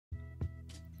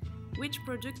Which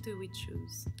product do we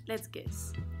choose? Let's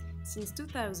guess. Since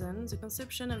 2000, the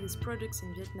consumption of these products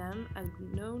in Vietnam has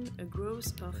known a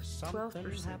growth of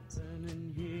 12%.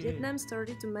 Vietnam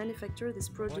started to manufacture these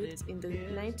products in the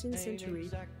 19th century.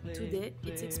 Today,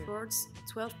 it exports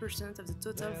 12% of the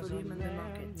total volume on the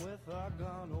market.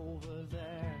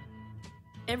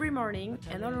 Every morning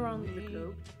and all around the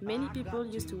globe, many people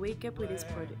used to wake up with this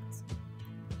product.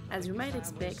 As you might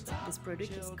expect, this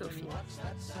product is coffee.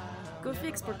 Coffee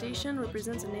exportation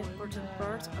represents an important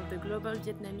part of the global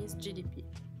Vietnamese GDP.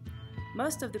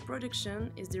 Most of the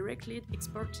production is directly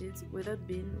exported without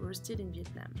being roasted in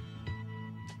Vietnam.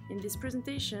 In this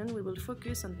presentation, we will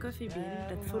focus on coffee bean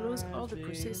that follows all the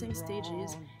processing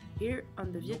stages here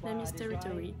on the Vietnamese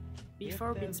territory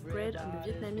before being spread on the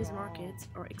Vietnamese market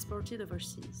or exported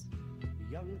overseas.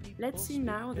 Let's see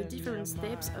now the different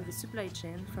steps of the supply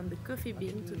chain from the coffee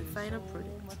bean to the final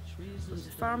product, from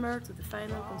the farmer to the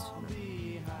final consumer.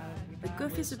 The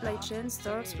coffee supply chain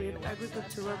starts with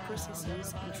agricultural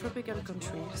processes in tropical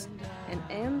countries and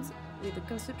ends with the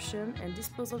consumption and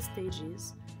disposal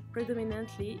stages,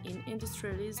 predominantly in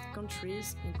industrialized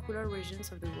countries in cooler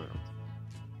regions of the world.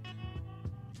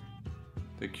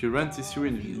 The current issue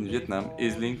in Vietnam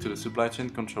is linked to the supply chain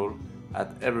control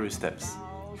at every step,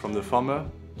 from the farmer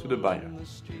to the buyer.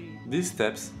 These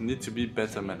steps need to be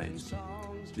better managed.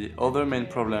 The other main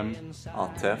problems are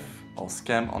theft or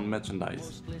scam on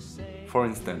merchandise. For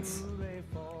instance,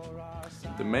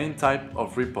 the main type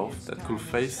of ripoff that could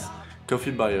face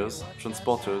coffee buyers,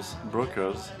 transporters,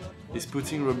 brokers is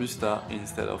putting Robusta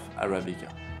instead of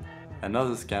Arabica.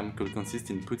 Another scam could consist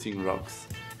in putting rocks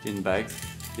in bags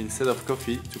instead of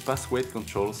coffee to pass weight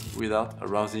controls without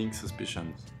arousing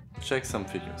suspicions. Check some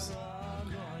figures.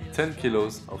 10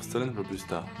 kilos of stolen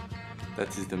Robusta,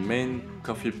 that is the main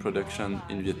coffee production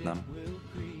in Vietnam,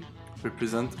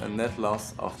 represent a net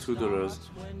loss of $2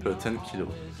 per 10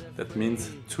 kilo. That means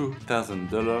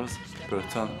 $2,000 per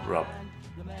ton robbed.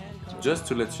 Just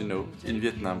to let you know, in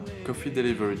Vietnam, coffee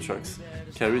delivery trucks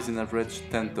carries an average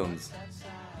 10 tons.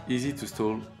 Easy to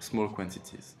store small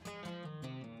quantities.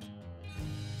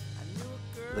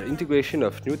 The integration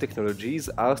of new technologies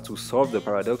has to solve the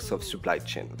paradox of supply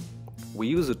chain. We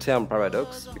use the term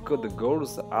paradox because the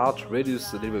goals are to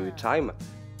reduce the delivery time,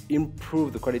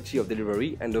 improve the quality of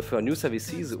delivery and offer new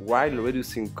services while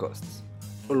reducing costs,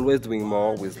 always doing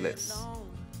more with less.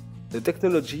 The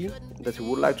technology that we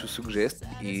would like to suggest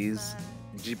is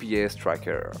GPS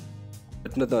tracker.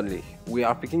 But not only, we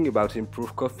are thinking about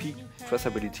improved coffee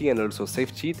traceability and also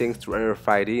safety thanks to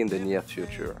RFID in the near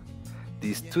future.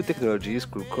 These two technologies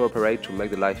could cooperate to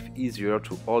make the life easier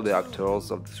to all the actors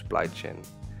of the supply chain.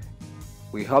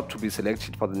 We hope to be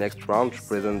selected for the next round to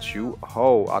present you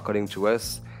how, according to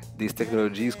us, these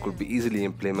technologies could be easily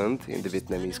implemented in the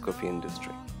Vietnamese coffee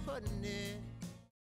industry.